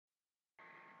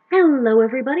Hello,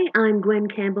 everybody. I'm Gwen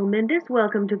Campbell-Mindes.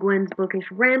 Welcome to Gwen's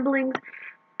Bookish Ramblings.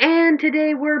 And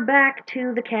today we're back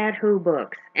to the Cat Who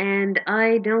books. And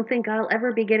I don't think I'll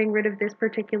ever be getting rid of this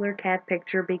particular cat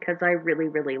picture because I really,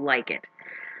 really like it.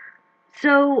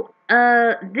 So,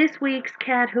 this week's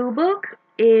Cat Who book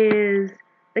is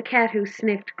The Cat Who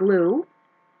Sniffed Glue.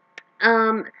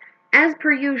 As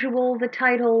per usual, the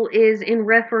title is in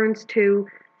reference to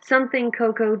something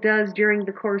Koko does during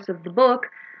the course of the book,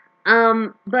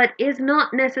 but is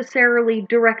not necessarily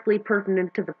directly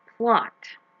pertinent to the plot.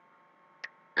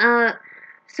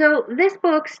 So this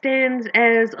book stands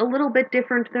as a little bit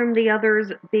different than the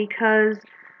others because,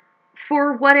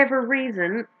 for whatever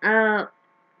reason,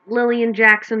 Lilian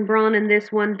Jackson Braun in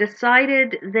this one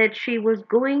decided that she was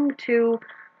going to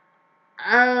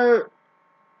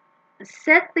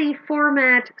set the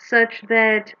format such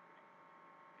that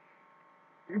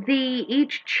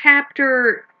each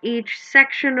chapter, each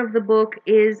section of the book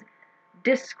is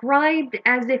described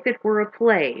as if it were a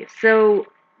play. So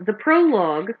the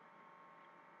prologue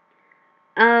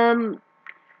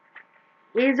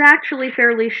is actually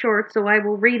fairly short, so I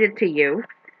will read it to you.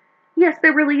 Yes,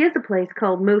 there really is a place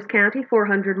called Moose County,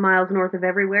 400 miles north of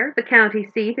everywhere. The county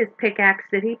seat is Pickaxe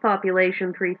City,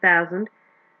 population 3,000.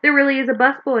 There really is a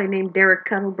busboy named Derek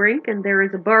Cuddlebrink, and there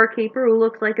is a barkeeper who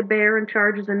looks like a bear and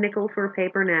charges a nickel for a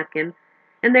paper napkin.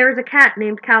 And there is a cat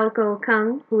named Calico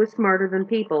Kung, who is smarter than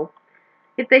people.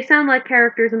 If they sound like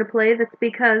characters in a play, that's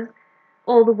because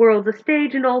all the world's a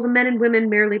stage and all the men and women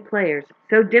merely players.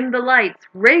 So dim the lights,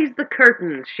 raise the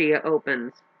curtains, she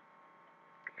opens.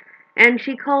 And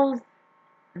she calls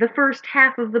the first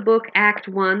half of the book Act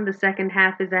 1, the second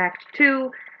half is Act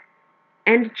 2,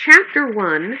 and Chapter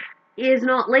 1 is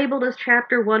not labeled as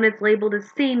Chapter 1, it's labeled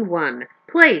as Scene 1.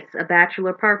 Place, a bachelor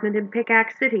apartment in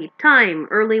Pickaxe City. Time,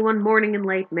 early one morning in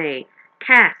late May.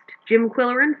 Cast, Jim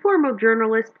Qwilleran, former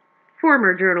journalist,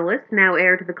 now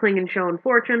heir to the Klingon show and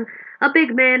fortune, a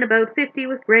big man about 50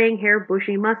 with graying hair,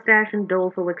 bushy mustache, and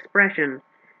doleful expression.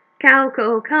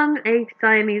 Calico Kung, a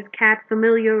Siamese cat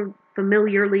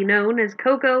familiarly known as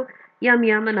Koko, Yum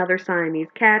Yum, another Siamese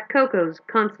cat, Koko's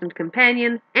constant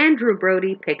companion, Andrew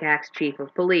Brody, Pickaxe Chief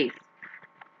of Police.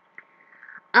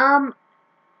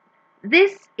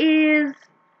 This is,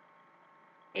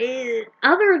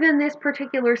 other than this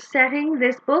particular setting,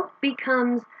 this book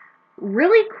becomes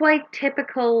really quite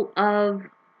typical of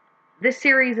the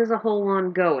series as a whole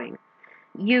ongoing.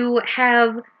 You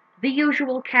have the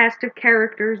usual cast of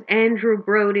characters: Andrew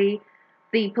Brody,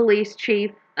 the police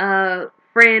chief,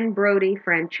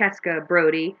 Francesca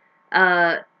Brody,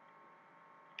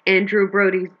 Andrew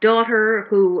Brody's daughter,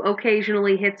 who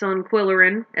occasionally hits on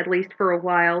Qwilleran, at least for a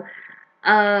while,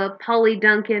 Polly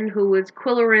Duncan, who is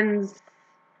Qwilleran's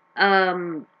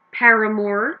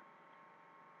paramour,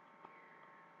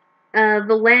 the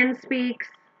Landspeaks,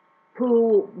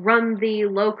 who run the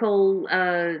local,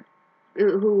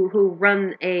 who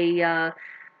run a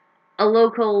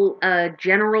local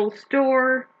general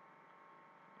store,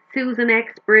 Susan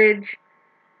Exbridge.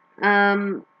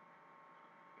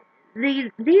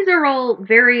 These are all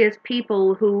various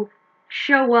people who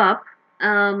show up.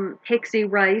 Hixie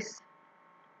Rice.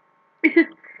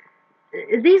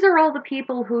 These are all the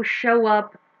people who show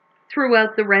up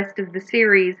throughout the rest of the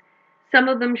series. Some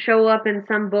of them show up in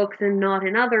some books and not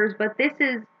in others, but this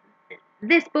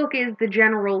book is the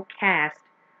general cast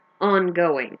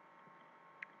ongoing.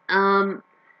 And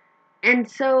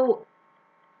so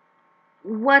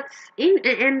the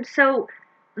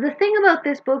thing about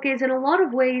this book is, in a lot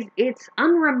of ways, it's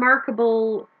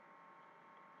unremarkable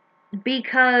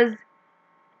because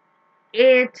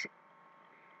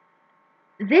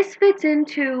this fits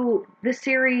into the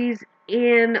series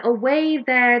in a way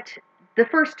that the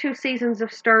first two seasons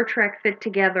of Star Trek fit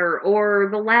together, or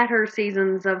the latter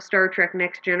seasons of Star Trek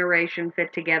Next Generation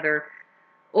fit together,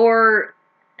 or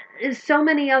so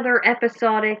many other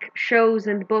episodic shows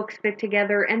and books fit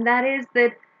together, and that is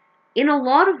that in a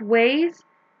lot of ways,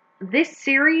 this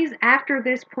series, after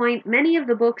this point, many of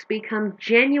the books become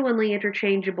genuinely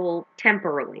interchangeable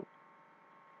temporally.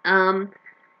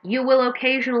 You will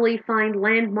occasionally find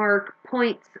landmark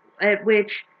points at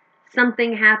which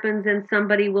something happens and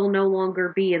somebody will no longer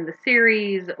be in the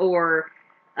series, or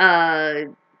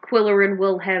Qwilleran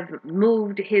will have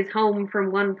moved his home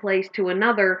from one place to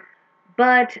another.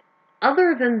 But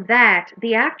other than that,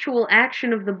 the actual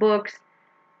action of the books,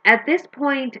 at this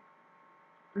point,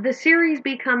 the series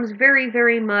becomes very,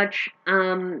 very much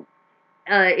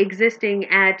existing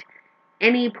at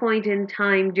any point in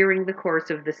time during the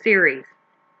course of the series.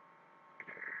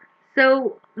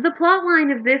 So, the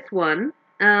plotline of this one,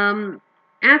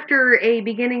 after a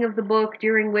beginning of the book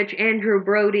during which Andrew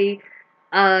Brody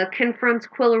confronts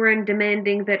Qwilleran,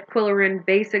 demanding that Qwilleran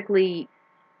basically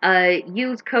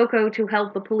use Koko to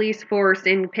help the police force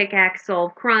in Pickaxe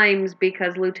solve crimes,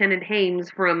 because Lieutenant Hames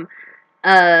from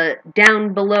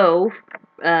down below,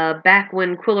 back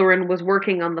when Qwilleran was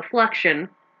working on the Fluxion,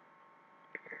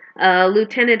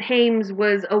 Lieutenant Hames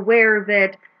was aware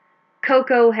that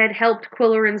Koko had helped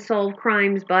Qwilleran solve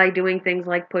crimes by doing things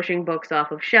like pushing books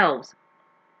off of shelves.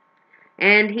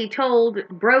 And he told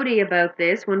Brody about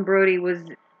this when Brody was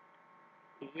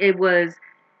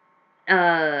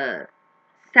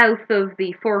south of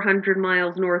the 400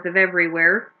 miles north of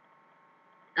everywhere.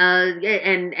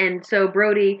 And so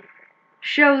Brody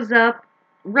shows up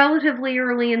relatively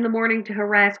early in the morning to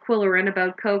harass Qwilleran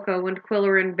about Koko, and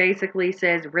Qwilleran basically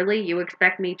says, "Really? You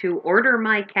expect me to order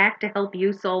my cat to help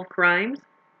you solve crimes?"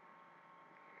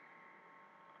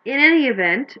 In any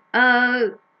event,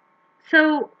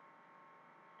 so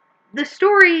the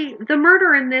story, the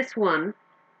murder in this one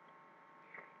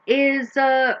is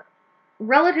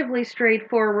relatively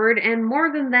straightforward, and more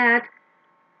than that,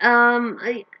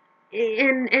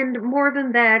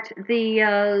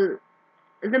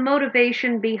 the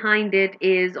motivation behind it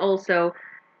is also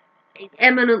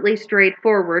eminently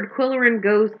straightforward. Qwilleran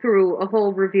goes through a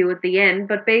whole review at the end,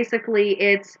 but basically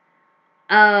it's,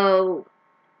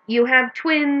 you have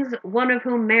twins, one of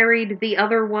whom married the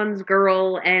other one's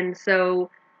girl, and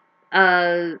so,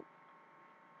 the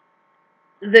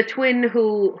twin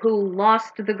who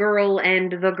lost the girl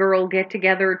and the girl get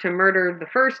together to murder the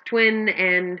first twin,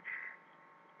 and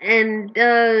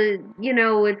you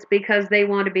know, it's because they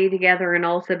want to be together, and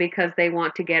also because they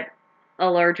want to get a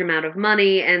large amount of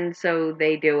money, and so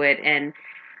they do it. And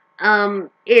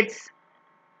it's,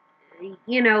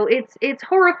 you know, it's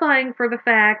horrifying for the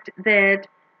fact that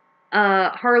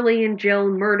Harley and Jill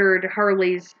murdered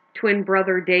Harley's twin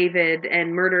brother David,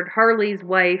 and murdered Harley's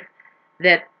wife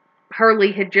that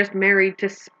Harley had just married to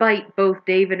spite both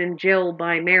David and Jill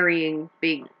by marrying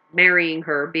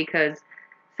her, because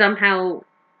somehow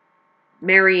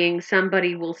marrying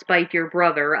somebody will spite your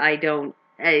brother.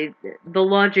 The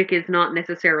logic is not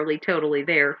necessarily totally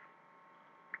there.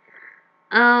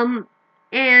 And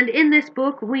in this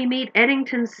book, we meet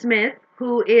Eddington Smith,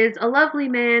 who is a lovely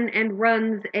man and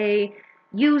runs a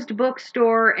used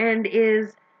bookstore and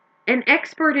is an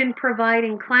expert in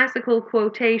providing classical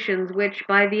quotations, which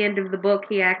by the end of the book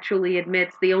he actually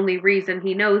admits the only reason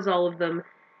he knows all of them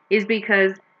is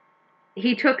because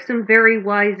he took some very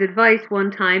wise advice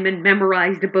one time and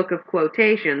memorized a book of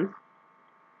quotations.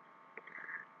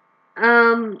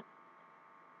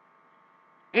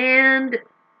 And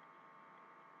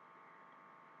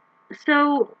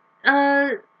so,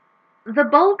 the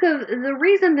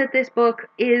reason that this book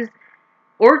is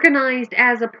organized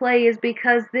as a play is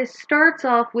because this starts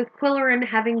off with Qwilleran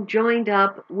having joined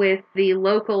up with the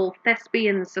local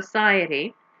thespian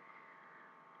society.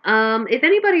 If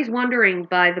anybody's wondering,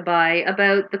 by the by,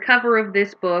 about the cover of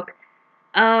this book,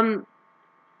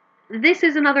 this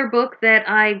is another book that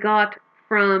I got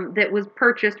that was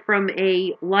purchased from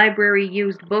a library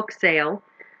used book sale,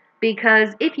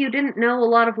 because if you didn't know, a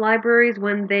lot of libraries,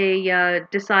 when they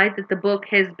decide that the book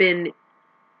has been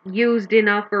used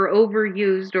enough or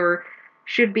overused or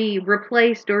should be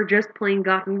replaced or just plain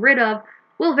gotten rid of,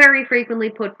 will very frequently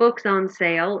put books on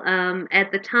sale.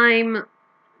 At the time,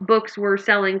 books were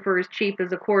selling for as cheap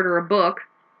as $1/4 a book.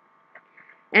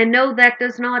 And no, that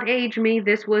does not age me.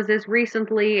 This was as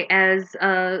recently as,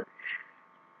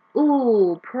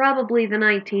 probably the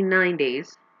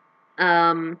 1990s.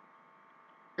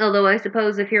 Although I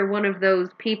suppose if you're one of those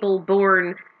people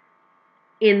born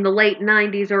in the late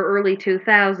 90s or early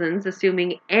 2000s,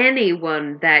 assuming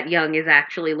anyone that young is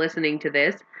actually listening to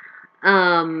this,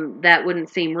 that wouldn't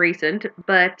seem recent.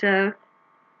 But in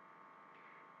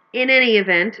any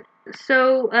event,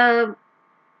 so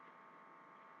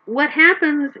what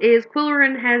happens is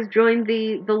Qwilleran has joined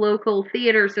the local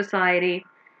theater society,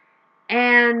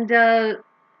 and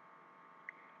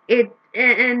it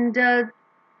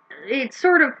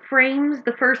sort of frames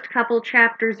the first couple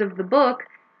chapters of the book.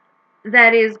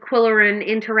 That is Qwilleran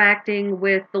interacting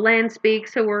with the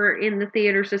Landspeaks, who are in the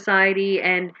theater society,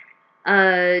 and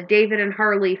David and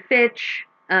Harley Fitch,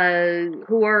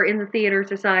 who are in the theater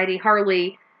society.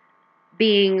 Harley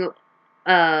being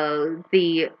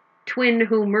the twin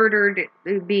who murdered,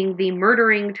 being the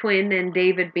murdering twin, and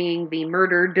David being the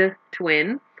murdered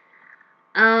twin.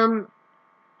 And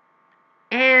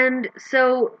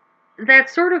so that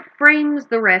sort of frames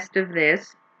the rest of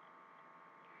this.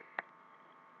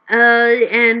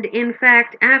 And in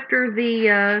fact, after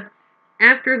the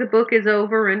book is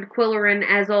over, and Qwilleran,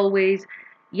 as always,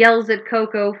 yells at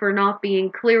Koko for not being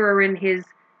clearer in his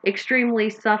extremely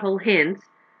subtle hints,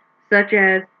 such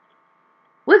as,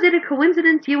 "Was it a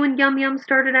coincidence you and Yum Yum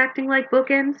started acting like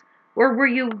bookends? Or were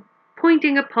you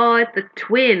pointing a paw at the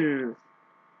twins?"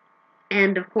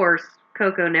 And of course,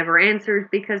 Koko never answers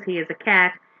because he is a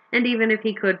cat, and even if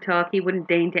he could talk, he wouldn't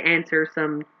deign to answer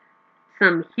some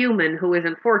human who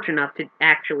isn't fortunate enough to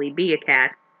actually be a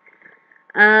cat.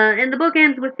 And the book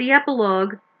ends with the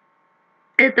epilogue,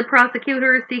 as the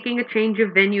prosecutor is seeking a change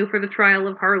of venue for the trial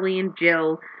of Harley and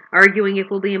Jill, arguing it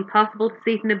will be impossible to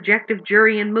seat an objective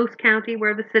jury in Moose County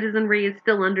where the citizenry is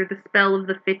still under the spell of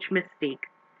the Fitch mystique.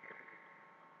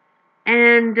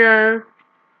 And the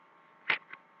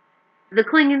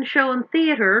Klingon Show and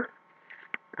Theater,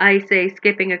 I say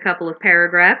skipping a couple of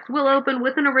paragraphs, will open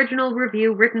with an original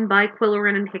review written by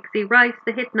Qwilleran and Rice.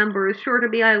 The hit number is sure to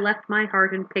be "I Left My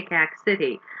Heart in Pickaxe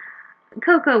City."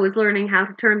 Koko is learning how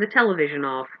to turn the television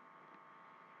off.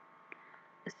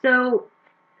 So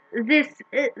this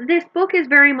book is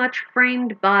very much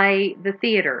framed by the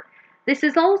theater. This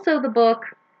is also the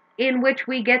book in which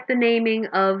we get the naming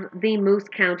of the Moose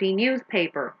County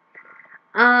newspaper.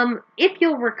 If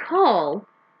you'll recall,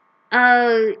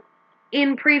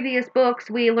 in previous books,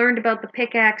 we learned about the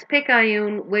Pickaxe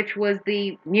Picayune, which was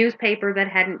the newspaper that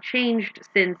hadn't changed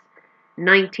since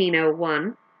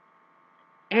 1901,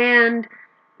 and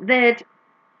that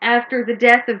after the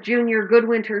death of Junior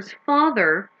Goodwinter's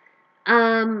father,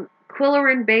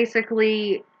 Qwilleran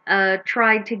basically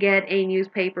tried to get a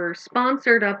newspaper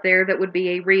sponsored up there that would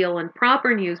be a real and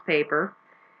proper newspaper,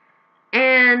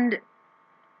 and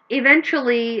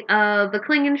eventually, the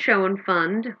Klingon Showen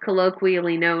Fund,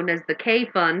 colloquially known as the K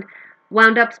Fund,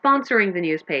 wound up sponsoring the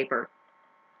newspaper.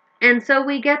 And so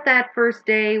we get that first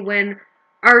day when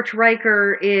Arch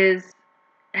Riker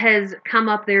has come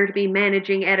up there to be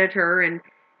managing editor, and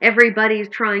everybody's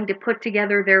trying to put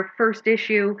together their first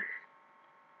issue.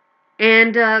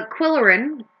 And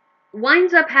Qwilleran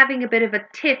winds up having a bit of a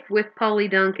tiff with Polly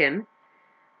Duncan,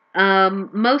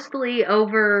 mostly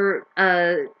over...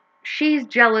 she's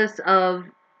jealous of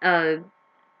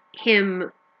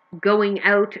him going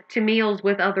out to meals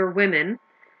with other women.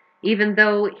 Even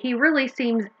though he really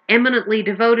seems eminently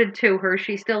devoted to her,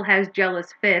 she still has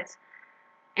jealous fits.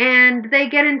 And they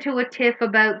get into a tiff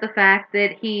about the fact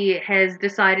that he has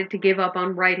decided to give up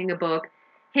on writing a book.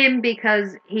 Him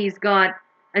because he's got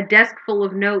a desk full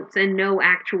of notes and no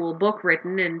actual book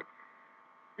written, and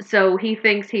so he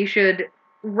thinks he should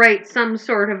write some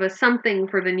sort of a something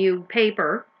for the new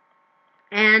paper.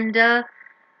 And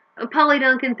Polly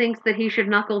Duncan thinks that he should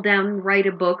knuckle down and write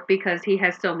a book because he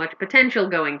has so much potential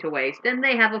going to waste. And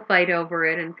they have a fight over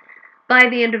it, and by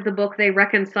the end of the book they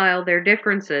reconcile their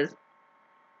differences.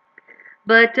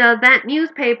 But that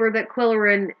newspaper that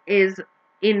Qwilleran is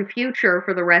in future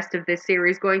for the rest of this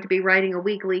series going to be writing a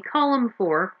weekly column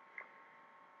for,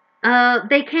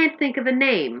 they can't think of a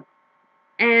name.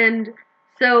 And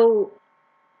so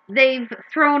they've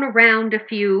thrown around a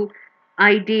few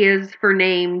ideas for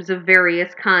names of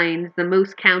various kinds, the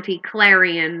Moose County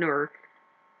Clarion, or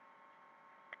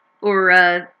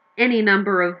any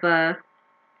number of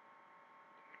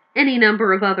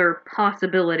other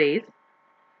possibilities.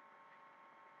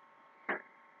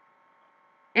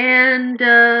 And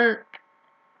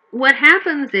what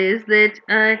happens is that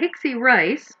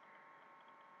Rice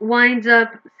winds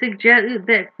up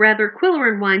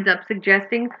Qwilleran winds up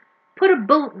suggesting put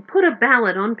a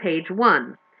ballot on page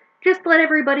 1. Just let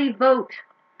everybody vote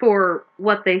for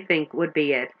what they think would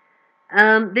be it.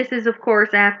 This is, of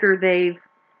course, after they've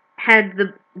had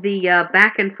the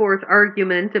back and forth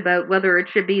argument about whether it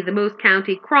should be the Moose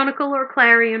County Chronicle or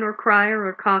Clarion or Crier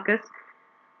or Caucus.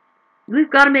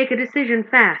 "We've got to make a decision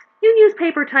fast. You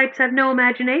newspaper types have no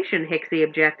imagination," Hicksy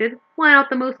objected. "Why not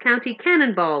the Moose County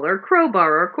Cannonball or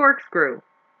Crowbar or Corkscrew?"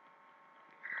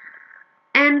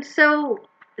 And so,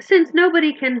 since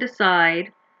nobody can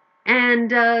decide, and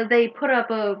they put up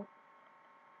a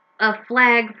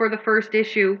flag for the first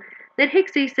issue that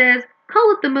Hicksy says,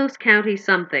 "Call it the Moose County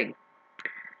something."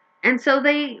 And so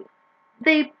they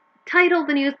title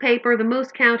the newspaper the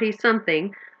Moose County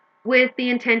something, with the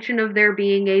intention of there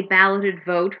being a balloted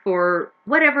vote for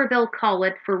whatever they'll call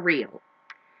it for real.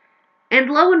 And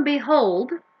lo and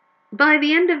behold, by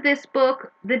the end of this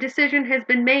book, the decision has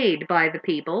been made by the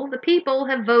people. The people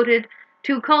have voted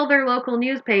to call their local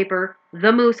newspaper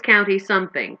the Moose County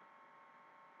something.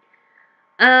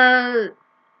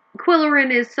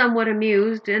 Qwilleran is somewhat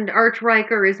amused, and Arch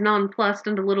Riker is nonplussed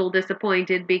and a little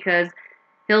disappointed because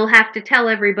he'll have to tell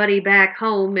everybody back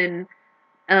home in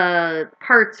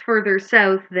parts further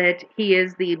south that he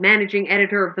is the managing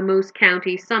editor of the Moose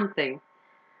County something.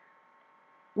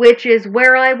 Which is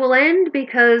where I will end,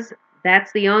 because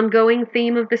That's the ongoing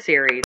theme of the series.